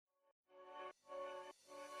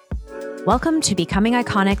Welcome to Becoming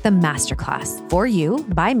Iconic, the Masterclass. For you,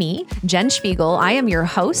 by me, Jen Spiegel. I am your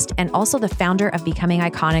host and also the founder of Becoming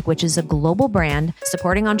Iconic, which is a global brand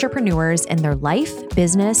supporting entrepreneurs in their life,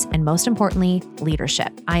 business, and most importantly,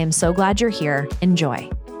 leadership. I am so glad you're here. Enjoy.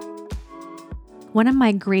 One of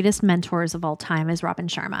my greatest mentors of all time is Robin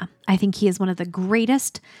Sharma. I think he is one of the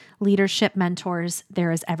greatest leadership mentors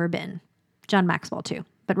there has ever been. John Maxwell too.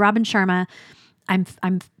 But Robin Sharma, I'm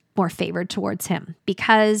more favored towards him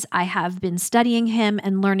because I have been studying him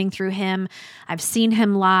and learning through him. I've seen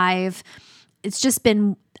him live. It's just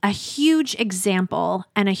been a huge example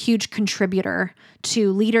and a huge contributor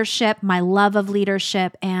to leadership, my love of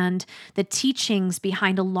leadership, and the teachings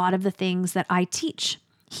behind a lot of the things that I teach.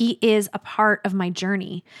 He is a part of my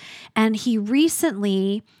journey. And he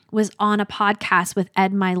recently was on a podcast with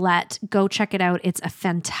Ed Mylett. Go check it out. It's a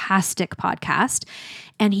fantastic podcast.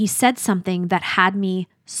 And he said something that had me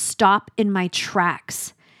stop in my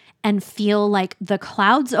tracks and feel like the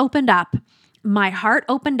clouds opened up, my heart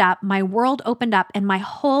opened up, my world opened up, and my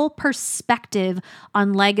whole perspective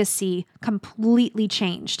on legacy completely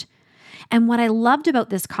changed. And what I loved about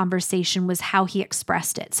this conversation was how he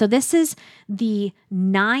expressed it. So this is the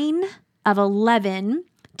 9 of 11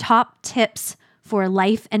 top tips for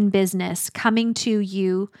life and business coming to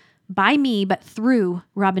you by me, but through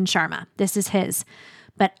Robin Sharma. This is his.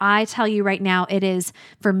 But I tell you right now, it is,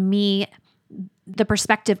 for me, the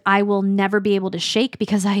perspective I will never be able to shake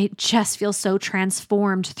because I just feel so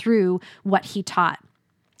transformed through what he taught.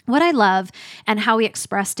 What I love and how he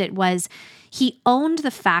expressed it was he owned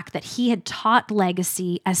the fact that he had taught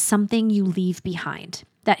legacy as something you leave behind,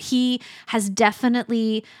 that he has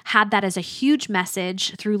definitely had that as a huge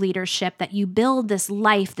message through leadership, that you build this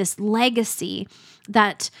life, this legacy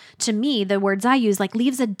that, to me, the words I use, like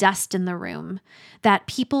leaves a dust in the room that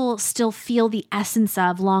people still feel the essence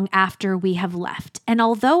of long after we have left. And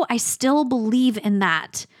although I still believe in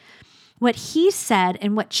that, what he said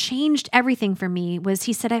and what changed everything for me was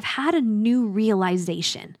he said, I've had a new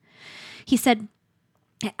realization. He said,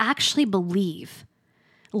 I actually believe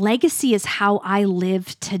legacy is how I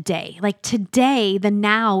live today. Like today, the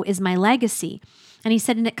now is my legacy. And he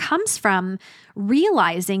said, and it comes from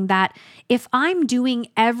realizing that if I'm doing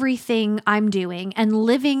everything I'm doing and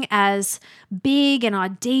living as big and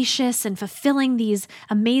audacious and fulfilling these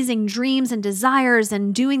amazing dreams and desires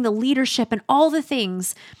and doing the leadership and all the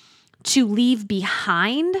things to leave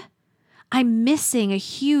behind, I'm missing a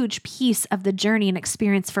huge piece of the journey and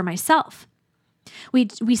experience for myself.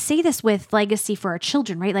 We say this with legacy for our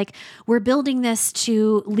children, right? Like we're building this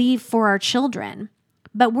to leave for our children,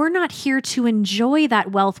 but we're not here to enjoy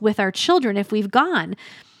that wealth with our children if we've gone.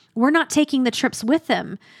 We're not taking the trips with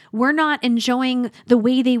them. We're not enjoying the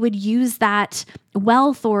way they would use that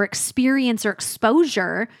wealth or experience or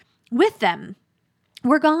exposure with them.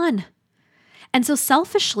 We're gone. And so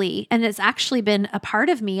selfishly, and it's actually been a part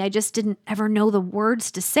of me, I just didn't ever know the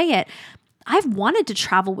words to say it. I've wanted to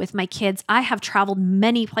travel with my kids. I have traveled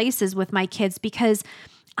many places with my kids because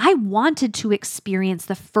I wanted to experience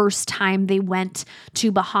the first time they went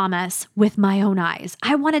to Bahamas with my own eyes.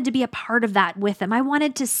 I wanted to be a part of that with them. I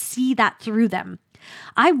wanted to see that through them.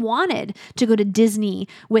 I wanted to go to Disney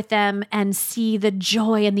with them and see the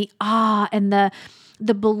joy and the awe and the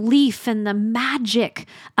belief and the magic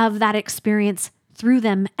of that experience through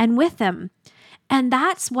them and with them. And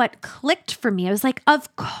that's what clicked for me. I was like,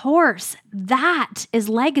 of course, that is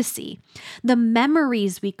legacy. The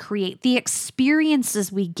memories we create, the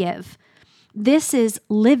experiences we give. This is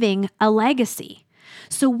living a legacy.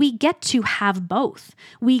 So we get to have both.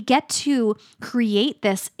 We get to create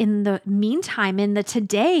this in the meantime, in the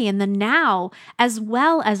today, in the now, as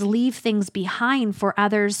well as leave things behind for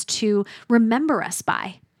others to remember us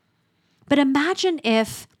by. But imagine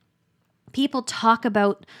if people talk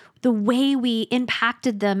about the way we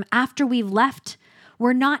impacted them after we've left.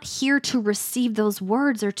 We're not here to receive those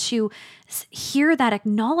words or to hear that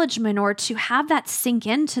acknowledgement or to have that sink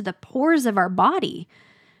into the pores of our body.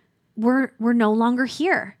 We're no longer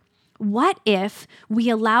here. What if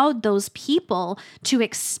we allowed those people to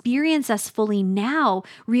experience us fully now,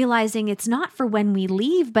 realizing it's not for when we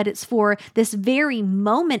leave, but it's for this very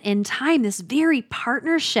moment in time, this very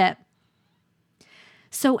partnership?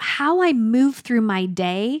 So how I move through my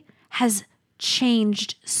day has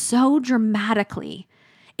changed so dramatically.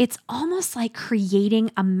 It's almost like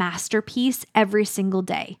creating a masterpiece every single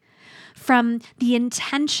day. from the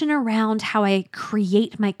intention around how I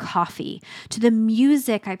create my coffee, to the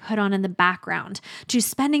music I put on in the background, to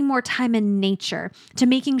spending more time in nature, to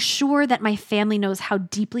making sure that my family knows how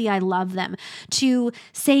deeply I love them, to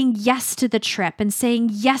saying yes to the trip and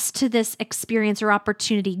saying yes to this experience or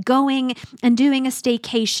opportunity, going and doing a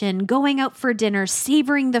staycation, going out for dinner,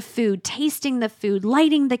 savoring the food, tasting the food,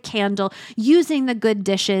 lighting the candle, using the good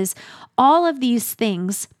dishes. All of these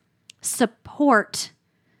things support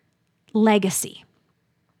legacy,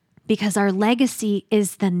 because our legacy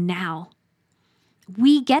is the now.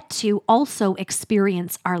 We get to also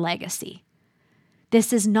experience our legacy.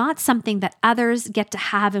 This is not something that others get to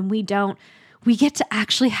have and we don't. We get to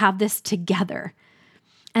actually have this together.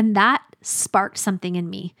 And that sparked something in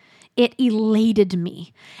me. It elated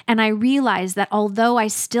me. And I realized that although I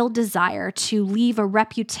still desire to leave a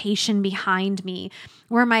reputation behind me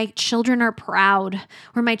where my children are proud,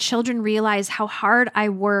 where my children realize how hard I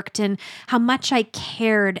worked and how much I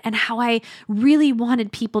cared and how I really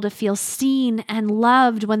wanted people to feel seen and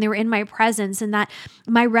loved when they were in my presence, and that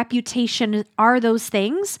my reputation are those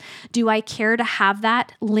things, do I care to have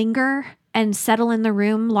that linger and settle in the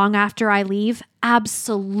room long after I leave?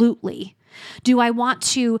 Absolutely. Do I want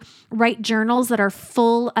to write journals that are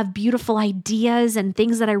full of beautiful ideas and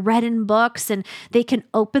things that I read in books, and they can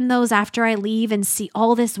open those after I leave and see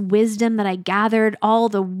all this wisdom that I gathered, all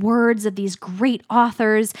the words of these great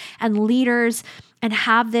authors and leaders, and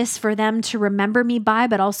have this for them to remember me by,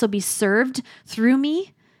 but also be served through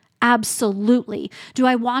me? Absolutely. Do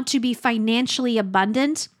I want to be financially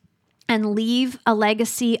abundant and leave a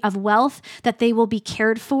legacy of wealth that they will be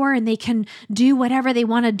cared for and they can do whatever they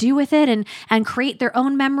want to do with it and create their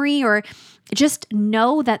own memory, or just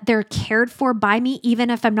know that they're cared for by me even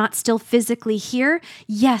if I'm not still physically here?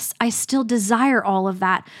 Yes, I still desire all of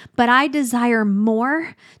that, but I desire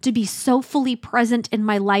more to be so fully present in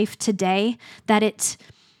my life today that it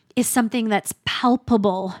is something that's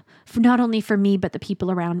palpable, not only for me, but the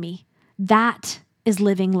people around me. That is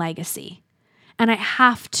living legacy. And I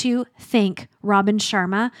have to thank Robin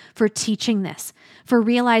Sharma for teaching this, for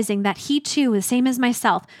realizing that he too, the same as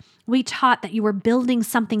myself, we taught that you were building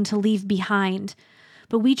something to leave behind.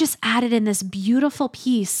 But we just added in this beautiful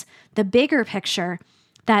piece, the bigger picture,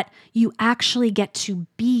 that you actually get to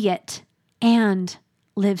be it and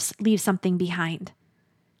leave something behind.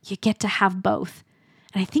 You get to have both.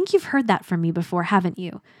 And I think you've heard that from me before, haven't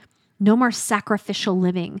you? No more sacrificial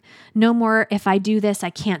living. No more, if I do this, I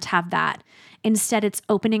can't have that. Instead, it's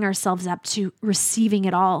opening ourselves up to receiving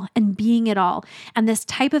it all and being it all. And this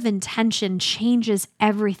type of intention changes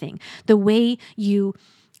everything. The way you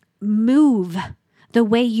move, the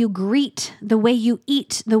way you greet, the way you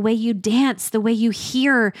eat, the way you dance, the way you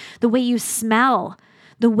hear, the way you smell,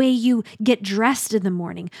 the way you get dressed in the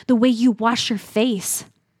morning, the way you wash your face.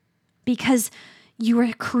 Because you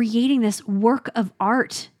are creating this work of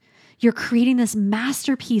art. You're creating this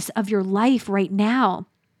masterpiece of your life right now.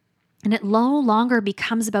 And it no longer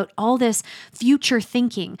becomes about all this future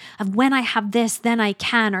thinking of when I have this, then I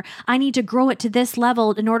can, or I need to grow it to this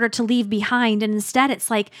level in order to leave behind. And instead, it's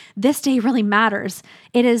like, this day really matters.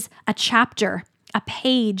 It is a chapter, a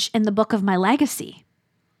page in the book of my legacy.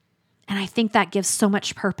 And I think that gives so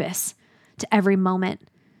much purpose to every moment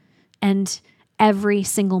and every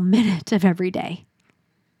single minute of every day.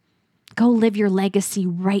 Go live your legacy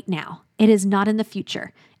right now. It is not in the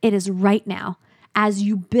future. It is right now. As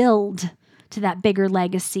you build to that bigger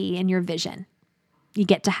legacy in your vision, you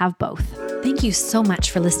get to have both. Thank you so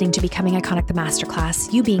much for listening to Becoming Iconic, the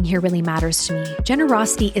Masterclass. You being here really matters to me.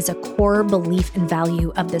 Generosity is a core belief and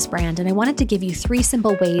value of this brand, and I wanted to give you 3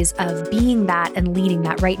 simple ways of being that and leading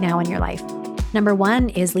that right now in your life. Number 1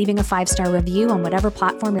 is leaving a 5-star review on whatever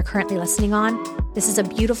platform you're currently listening on. This is a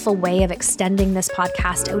beautiful way of extending this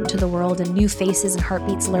podcast out into the world and new faces and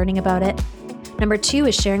heartbeats learning about it. Number 2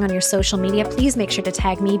 is sharing on your social media. Please make sure to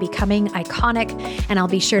tag me, Becoming Iconic, and I'll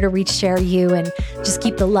be sure to share you and just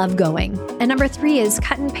keep the love going. And number 3 is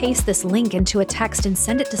cut and paste this link into a text and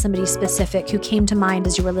send it to somebody specific who came to mind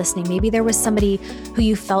as you were listening. Maybe there was somebody who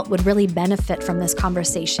you felt would really benefit from this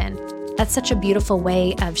conversation. That's such a beautiful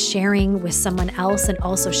way of sharing with someone else and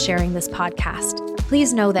also sharing this podcast.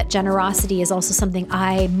 Please know that generosity is also something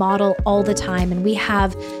I model all the time, and we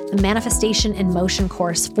have the Manifestation in Motion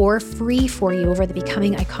course for free for you over the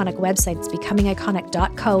Becoming Iconic website. It's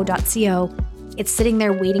becomingiconic.co.co. It's sitting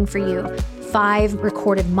there waiting for you 5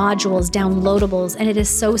 recorded modules, downloadables, and it is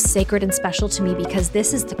so sacred and special to me because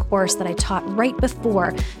this is the course that I taught right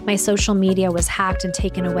before my social media was hacked and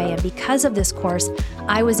taken away. And because of this course,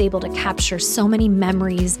 I was able to capture so many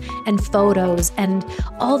memories and photos and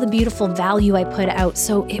all the beautiful value I put out.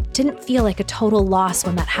 So it didn't feel like a total loss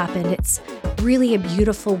when that happened. It's really a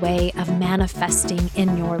beautiful way of manifesting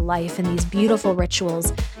in your life and these beautiful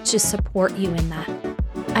rituals to support you in that.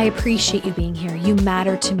 I appreciate you being here. You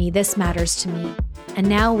matter to me. This matters to me. And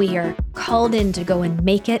now we are called in to go and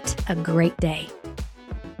make it a great day.